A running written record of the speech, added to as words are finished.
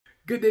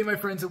Good day, my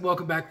friends, and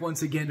welcome back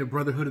once again to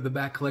Brotherhood of the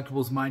Bat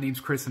Collectibles. My name's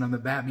Chris, and I'm the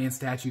Batman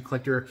statue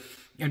collector.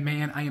 And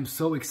man, I am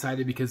so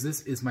excited because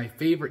this is my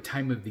favorite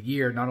time of the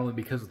year, not only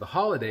because of the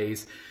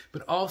holidays,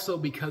 but also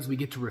because we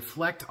get to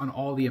reflect on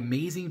all the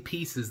amazing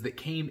pieces that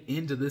came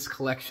into this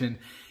collection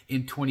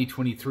in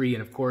 2023.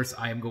 And of course,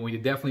 I am going to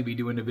definitely be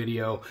doing a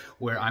video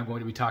where I'm going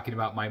to be talking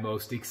about my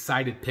most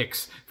excited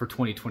picks for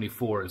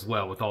 2024 as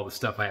well, with all the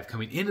stuff I have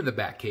coming into the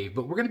Batcave.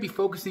 But we're going to be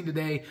focusing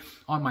today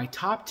on my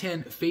top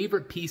 10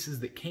 favorite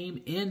pieces that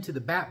came into the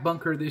Bat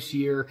Bunker this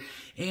year.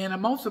 And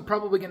I'm also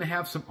probably going to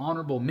have some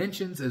honorable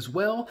mentions as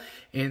well.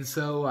 And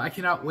so I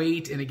cannot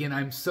wait. And again,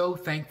 I'm so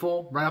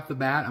thankful right off the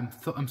bat.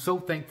 I'm so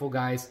thankful,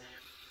 guys,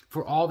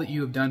 for all that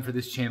you have done for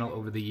this channel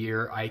over the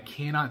year. I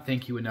cannot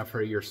thank you enough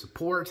for your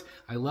support.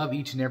 I love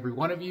each and every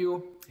one of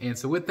you. And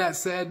so with that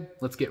said,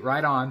 let's get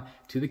right on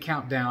to the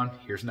countdown.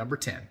 Here's number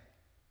 10.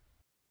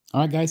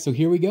 All right, guys, so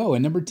here we go.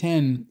 And number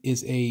 10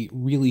 is a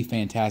really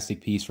fantastic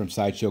piece from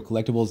Sideshow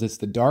Collectibles. It's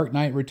The Dark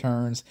Knight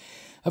Returns.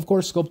 Of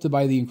course, sculpted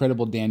by the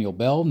incredible Daniel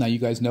Bell. Now, you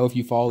guys know, if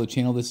you follow the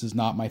channel, this is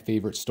not my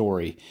favorite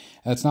story.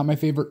 It's not my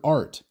favorite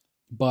art,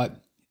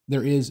 but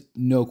there is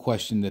no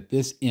question that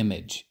this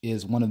image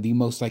is one of the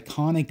most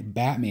iconic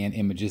Batman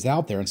images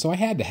out there. And so I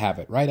had to have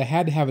it, right? I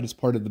had to have it as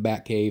part of the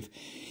Batcave.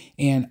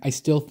 And I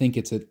still think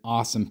it's an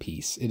awesome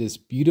piece. It is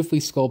beautifully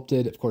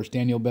sculpted. Of course,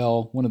 Daniel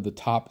Bell, one of the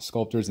top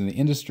sculptors in the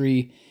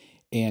industry.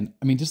 And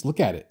I mean, just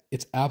look at it.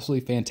 It's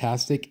absolutely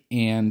fantastic.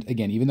 And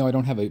again, even though I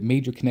don't have a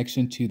major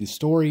connection to the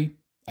story,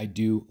 I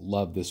do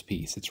love this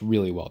piece. It's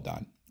really well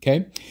done.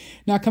 Okay,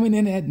 now coming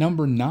in at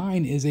number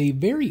 9 is a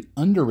very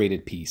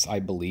underrated piece, I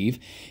believe,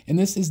 and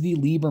this is the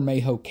Lee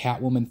Bermejo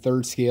Catwoman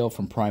 3rd scale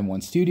from Prime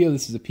 1 Studio.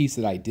 This is a piece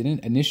that I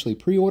didn't initially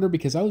pre-order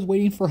because I was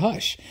waiting for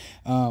Hush,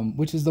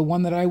 which is the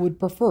one that I would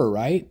prefer,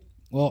 right?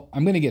 Well,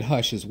 I'm going to get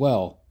Hush as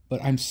well,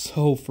 but I'm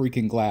so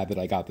freaking glad that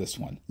I got this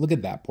one. Look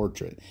at that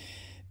portrait.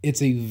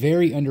 It's a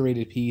very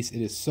underrated piece.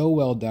 It is so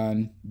well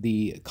done.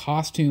 The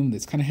costume,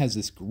 this kind of has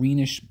this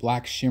greenish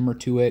black shimmer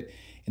to it.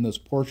 And those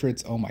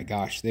portraits, oh my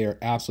gosh, they are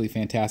absolutely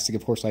fantastic.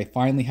 Of course, I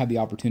finally had the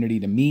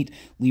opportunity to meet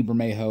Lee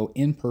Bermejo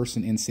in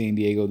person in San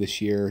Diego this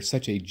year.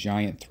 Such a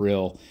giant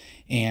thrill.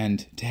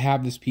 And to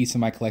have this piece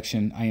in my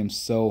collection, I am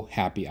so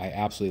happy. I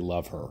absolutely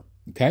love her.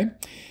 Okay?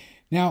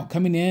 Now,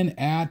 coming in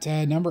at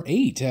number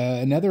 8,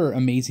 another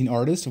amazing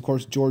artist, of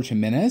course, George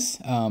Jimenez.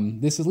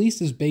 This at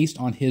least is based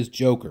on his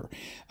Joker.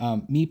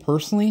 Me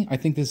personally, I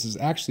think this is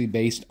actually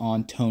based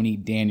on Tony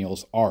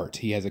Daniel's art.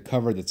 He has a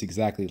cover that's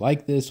exactly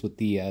like this with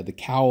the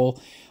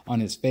cowl on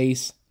his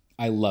face.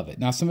 I love it.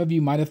 Now, some of you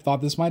might have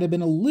thought this might have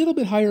been a little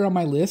bit higher on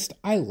my list.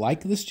 I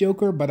like this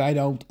Joker, but I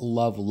don't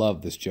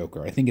love this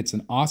Joker. I think it's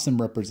an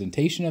awesome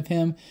representation of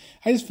him.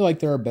 I just feel like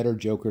there are better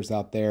Jokers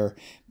out there,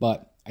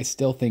 but I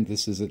still think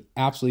this is an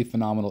absolutely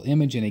phenomenal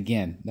image. And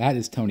again, that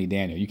is Tony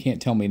Daniel. You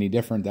can't tell me any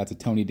different. That's a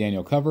Tony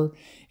Daniel cover,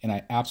 and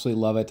I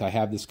absolutely love it. I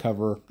have this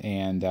cover,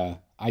 and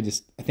I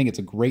think it's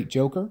a great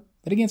Joker.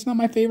 But again, it's not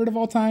my favorite of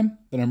all time,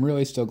 but I'm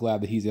really still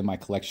glad that he's in my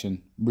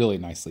collection. Really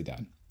nicely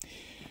done.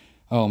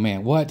 Oh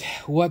man, what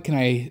can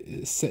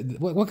I say?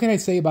 What can I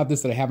say about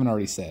this that I haven't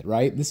already said?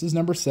 Right? This is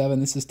number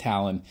 7. This is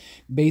Talon,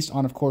 based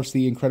on, of course,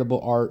 the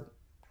incredible art,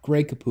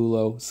 Greg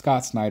Capullo,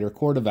 Scott Snyder,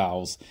 Court of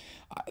Owls.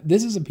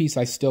 This is a piece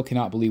I still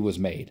cannot believe was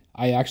made.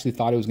 I actually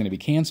thought it was going to be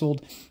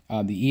canceled.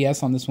 The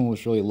ES on this one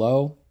was really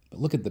low, but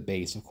look at the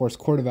base. Of course,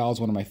 Court of Owls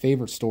is one of my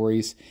favorite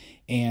stories,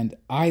 and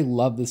I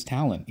love this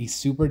Talon. He's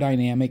super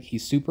dynamic.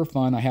 He's super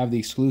fun. I have the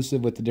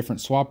exclusive with the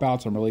different swap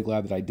outs. I'm really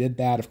glad that I did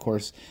that. Of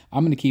course,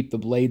 I'm going to keep the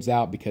blades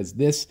out because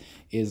this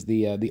is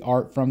the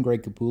art from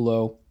Greg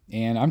Capullo.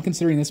 And I'm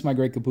considering this my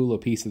Greg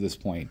Capullo piece at this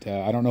point.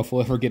 I don't know if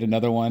we'll ever get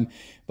another one,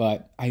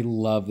 but I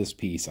love this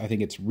piece. I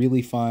think it's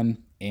really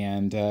fun.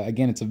 And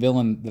again, it's a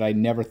villain that I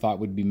never thought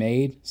would be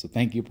made. So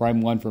thank you,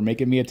 Prime 1, for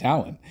making me a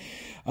Talon.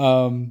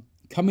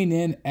 Coming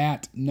in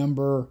at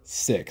number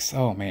 6.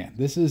 Oh, man.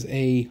 This is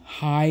a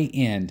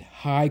high-end,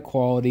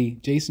 high-quality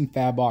Jason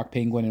Fabok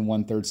Penguin in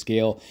 1/3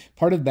 scale.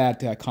 Part of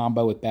that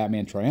combo with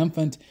Batman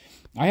Triumphant.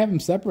 I have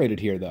him separated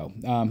here, though.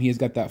 He has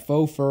got that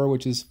faux fur,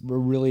 which is a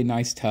really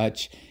nice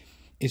touch.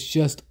 It's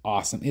just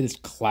awesome. It is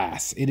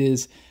class. It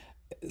is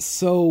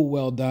so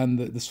well done.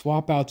 The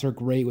swap outs are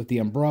great with the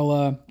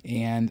umbrella,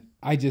 and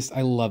I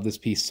love this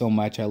piece so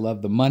much. I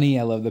love the money.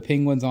 I love the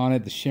penguins on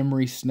it, the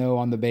shimmery snow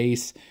on the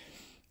base.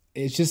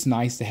 It's just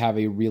nice to have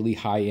a really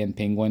high-end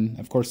penguin.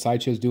 Of course,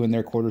 Sideshow's doing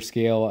their quarter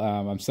scale.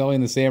 I'm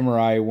selling the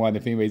Samurai one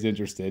if anybody's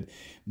interested.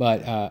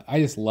 But I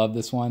just love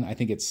this one. I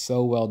think it's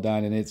so well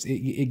done, and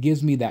it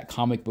gives me that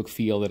comic book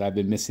feel that I've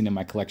been missing in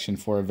my collection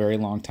for a very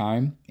long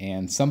time.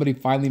 And somebody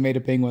finally made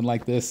a penguin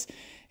like this,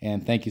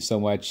 and thank you so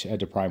much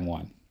to Prime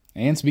 1.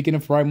 And speaking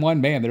of Prime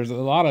 1, man, there's a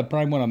lot of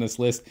Prime 1 on this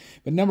list.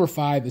 But number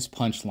 5 is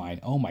Punchline.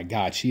 Oh my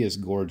God, she is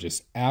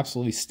gorgeous.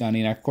 Absolutely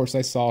stunning. Of course,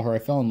 I saw her. I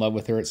fell in love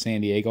with her at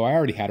San Diego. I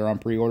already had her on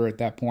pre-order at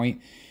that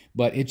point.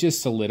 but it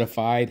just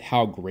solidified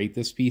how great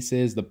this piece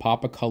is. The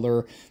pop of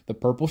color, the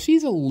purple,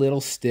 she's a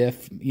little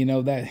stiff, you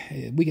know, that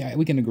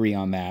we can agree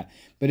on that,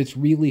 but it's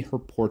really her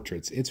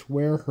portraits. It's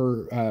where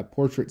her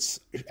portraits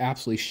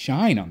absolutely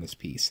shine on this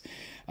piece.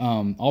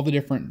 All the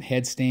different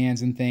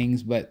headstands and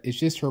things, but it's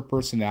just her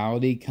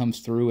personality comes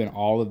through in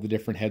all of the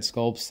different head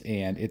sculpts,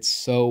 and it's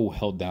so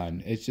well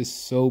done. It's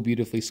just so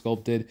beautifully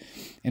sculpted,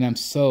 and I'm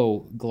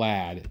so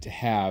glad to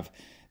have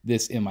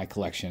this in my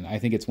collection. I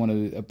think it's one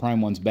of the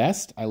Prime One's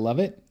best. I love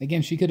it.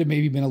 Again, she could have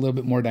maybe been a little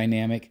bit more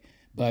dynamic,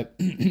 but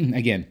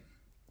again,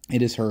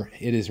 it is her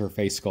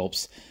face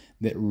sculpts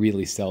that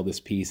really sell this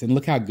piece. And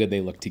look how good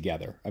they look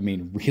together. I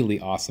mean, really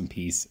awesome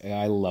piece.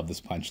 I love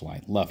this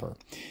punchline. Love her.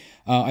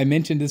 I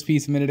mentioned this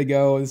piece a minute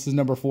ago. This is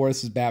number 4.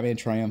 This is Batman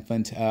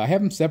Triumphant. I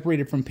have them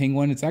separated from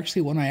Penguin. It's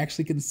actually one I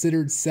actually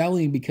considered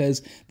selling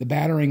because the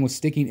battering was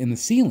sticking in the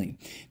ceiling.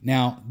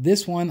 Now,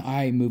 this one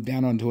I moved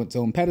down onto its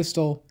own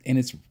pedestal, and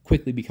it's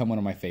quickly become one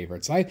of my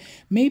favorites. I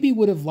maybe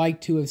would have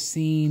liked to have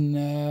seen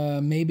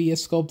maybe a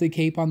sculpted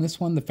cape on this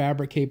one. The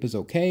fabric cape is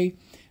okay,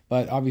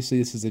 but obviously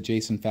this is a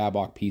Jason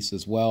Fabok piece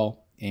as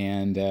well,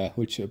 and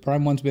which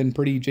Prime One's been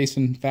pretty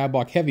Jason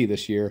Fabok heavy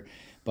this year.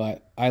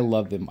 But I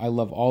love them. I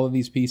love all of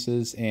these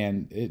pieces,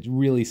 and it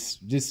really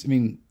just, I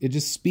mean, it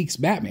just speaks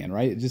Batman,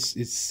 right?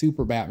 It's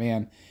super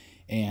Batman,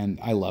 and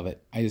I love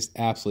it. I just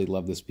absolutely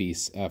love this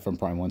piece from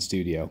Prime One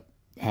Studio.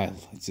 It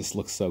just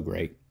looks so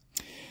great.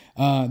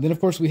 Then, of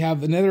course, we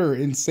have another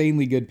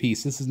insanely good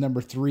piece. This is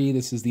number 3.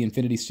 This is the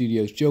Infinity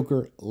Studios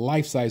Joker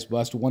life-size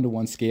bust,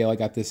 1:1 scale. I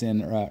got this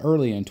in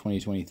early in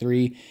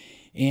 2023.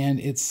 And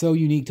it's so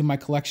unique to my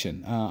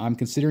collection. I'm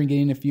considering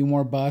getting a few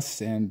more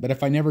busts, but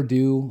if I never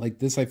do, like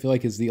this I feel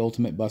like is the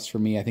ultimate bust for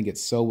me. I think it's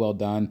so well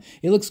done.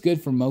 It looks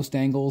good from most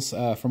angles.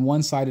 From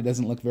one side it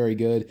doesn't look very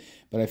good,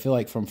 but I feel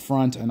like from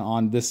front and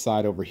on this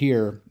side over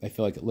here, I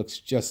feel like it looks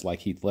just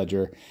like Heath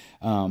Ledger.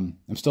 I'm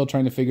still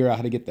trying to figure out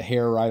how to get the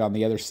hair right on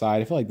the other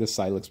side. I feel like this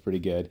side looks pretty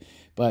good,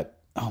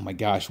 but oh my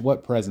gosh,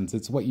 what presence.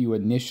 It's what you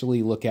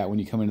initially look at when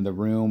you come into the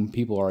room.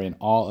 People are in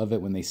awe of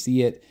it when they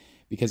see it,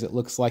 because it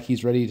looks like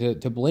he's ready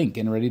to blink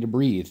and ready to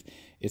breathe.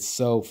 It's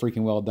so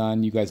freaking well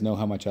done. You guys know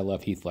how much I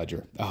love Heath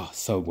Ledger. Oh,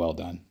 so well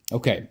done.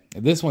 Okay,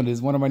 this one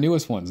is one of my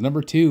newest ones.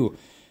 Number 2,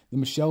 the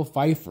Michelle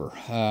Pfeiffer.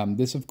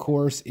 This, of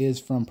course, is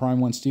from Prime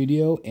One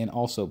Studio and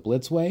also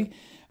Blitzway.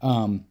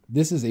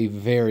 This is a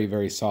very,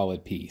 very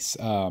solid piece.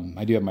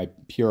 I do have my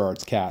Pure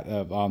Arts cat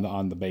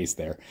on the base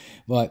there,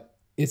 but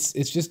it's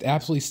just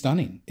absolutely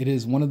stunning. It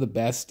is one of the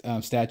best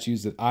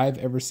statues that I've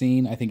ever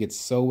seen. I think it's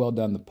so well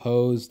done. The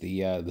pose, the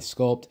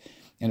sculpt.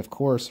 And of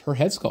course, her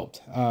head sculpt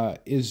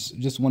is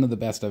just one of the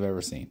best I've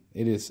ever seen.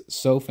 It is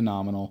so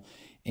phenomenal,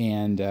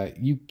 and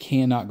you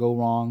cannot go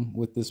wrong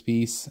with this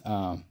piece.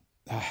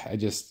 I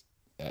just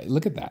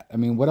look at that. I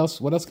mean, what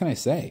else can I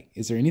say?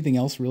 Is there anything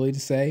else really to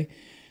say?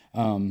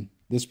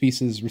 This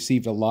piece has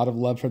received a lot of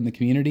love from the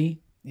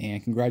community,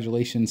 and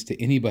congratulations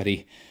to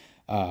anybody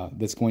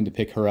that's going to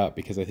pick her up,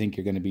 because I think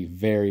you're going to be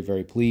very,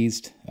 very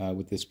pleased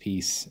with this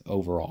piece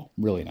overall.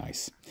 Really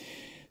nice.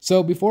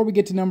 So before we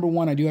get to number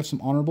 1, I do have some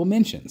honorable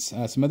mentions.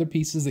 Some other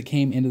pieces that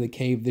came into the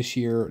cave this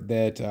year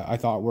that I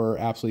thought were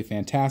absolutely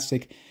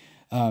fantastic.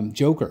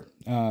 Joker,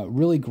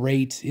 really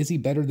great. Is he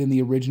better than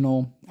the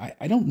original?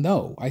 I don't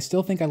know. I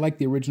still think I like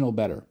the original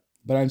better,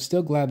 but I'm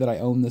still glad that I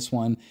own this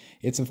one.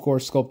 It's, of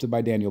course, sculpted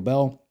by Daniel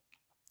Bell.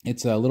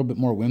 It's a little bit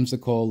more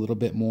whimsical, a little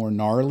bit more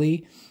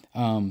gnarly,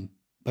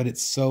 but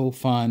it's so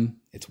fun.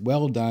 It's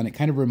well done. It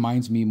kind of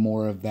reminds me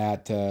more of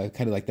that,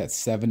 kind of like that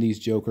 70s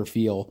Joker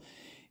feel.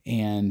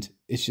 And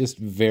it's just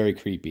very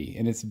creepy,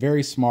 and it's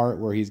very smart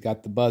where he's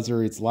got the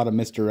buzzer. It's a lot of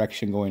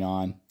misdirection going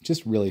on.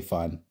 Just really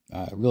fun.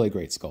 Really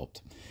great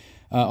sculpt.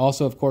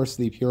 Also, of course,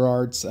 the Pure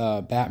Arts,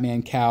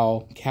 Batman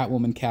cowl,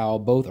 Catwoman cowl,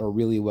 both are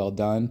really well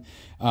done.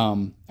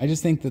 I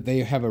just think that they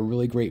have a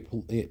really great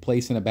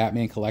place in a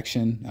Batman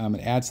collection.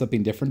 It adds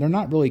something different. They're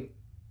not really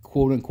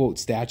quote-unquote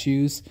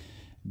statues,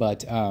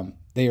 but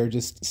they are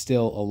just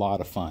still a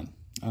lot of fun.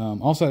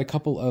 Also had a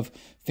couple of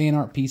fan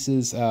art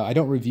pieces. I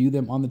don't review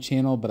them on the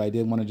channel, but I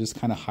did want to just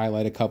kind of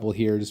highlight a couple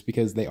here just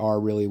because they are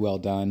really well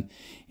done.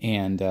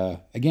 And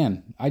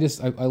again, I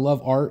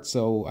love art,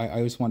 so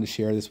I just wanted to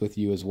share this with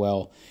you as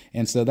well.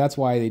 And so that's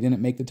why they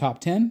didn't make the top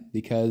 10,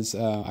 because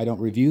I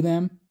don't review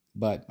them,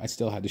 but I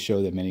still had to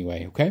show them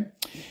anyway, okay?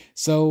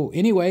 So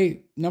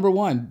anyway, number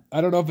 1, I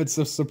don't know if it's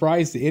a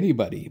surprise to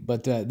anybody,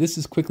 but this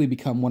has quickly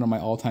become one of my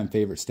all-time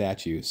favorite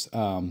statues.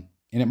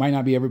 And it might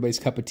not be everybody's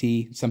cup of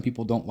tea. Some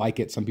people don't like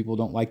it. Some people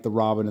don't like the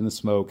Robin and the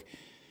smoke.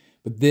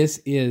 But this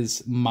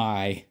is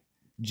my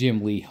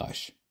Jim Lee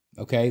Hush.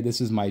 Okay? This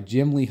is my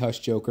Jim Lee Hush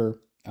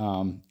Joker.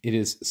 It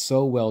is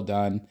so well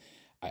done.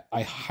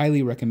 I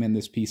highly recommend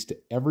this piece to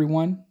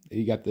everyone.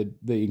 You got the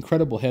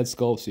incredible head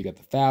sculpt. So you got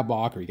the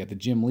Fabok, or you got the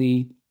Jim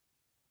Lee,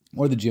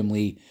 or the Jim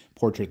Lee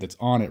portrait that's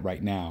on it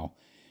right now.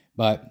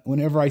 But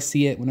whenever I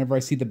see it, whenever I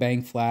see the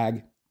bang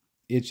flag,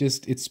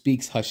 it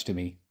speaks Hush to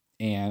me.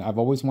 And I've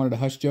always wanted a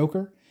Hush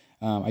Joker.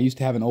 I used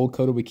to have an old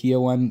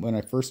Kotobukiya one when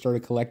I first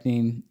started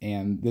collecting,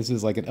 and this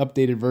is like an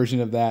updated version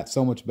of that,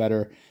 so much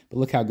better. But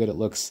look how good it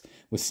looks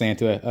with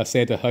Santa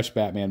Hush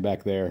Batman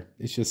back there.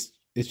 It's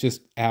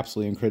just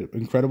absolutely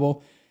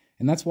incredible,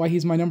 and that's why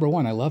he's my number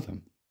one. I love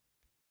him.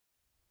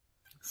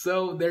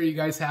 So there you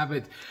guys have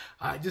it.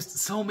 Just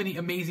so many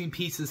amazing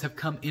pieces have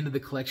come into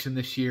the collection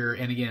this year.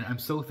 And again, I'm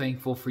so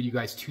thankful for you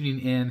guys tuning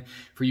in,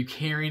 for you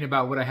caring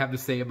about what I have to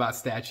say about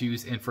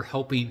statues, and for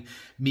helping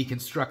me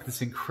construct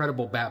this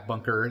incredible bat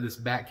bunker, this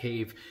bat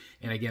cave.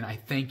 And again, I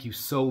thank you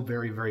so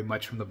very, very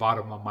much from the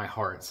bottom of my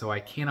heart. So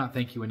I cannot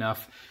thank you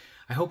enough.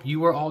 I hope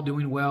you are all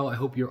doing well. I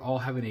hope you're all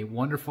having a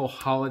wonderful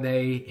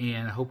holiday,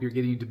 and I hope you're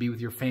getting to be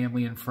with your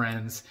family and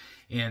friends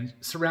and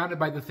surrounded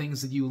by the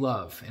things that you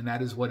love. And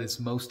that is what is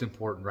most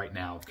important right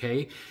now,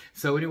 okay?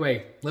 So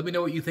anyway, let me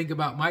know what you think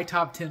about my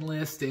top 10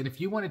 list. And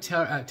if you want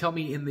to tell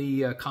me in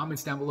the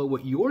comments down below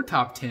what your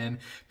top 10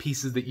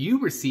 pieces that you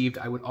received,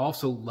 I would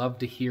also love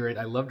to hear it.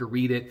 I love to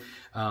read it.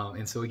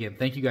 And so again,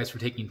 thank you guys for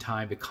taking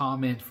time to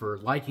comment, for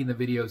liking the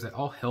videos. That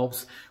all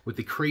helps with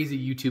the crazy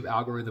YouTube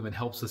algorithm and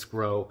helps us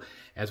grow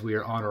as we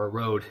are on our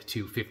road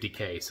to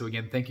 50K. So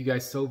again, thank you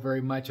guys so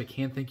very much. I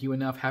can't thank you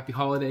enough. Happy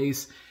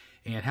holidays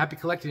and happy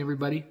collecting,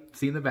 everybody.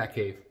 See you in the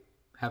Batcave.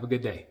 Have a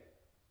good day.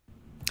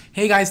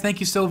 Hey guys, thank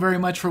you so very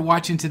much for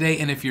watching today.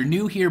 And if you're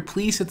new here,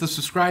 please hit the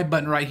subscribe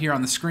button right here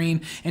on the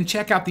screen and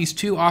check out these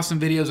 2 awesome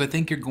videos. I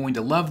think you're going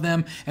to love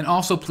them. And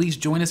also please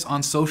join us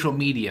on social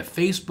media,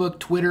 Facebook,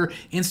 Twitter,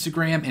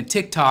 Instagram, and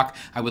TikTok.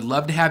 I would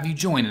love to have you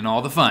join in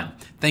all the fun.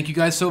 Thank you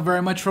guys so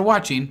very much for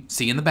watching.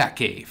 See you in the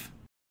Batcave.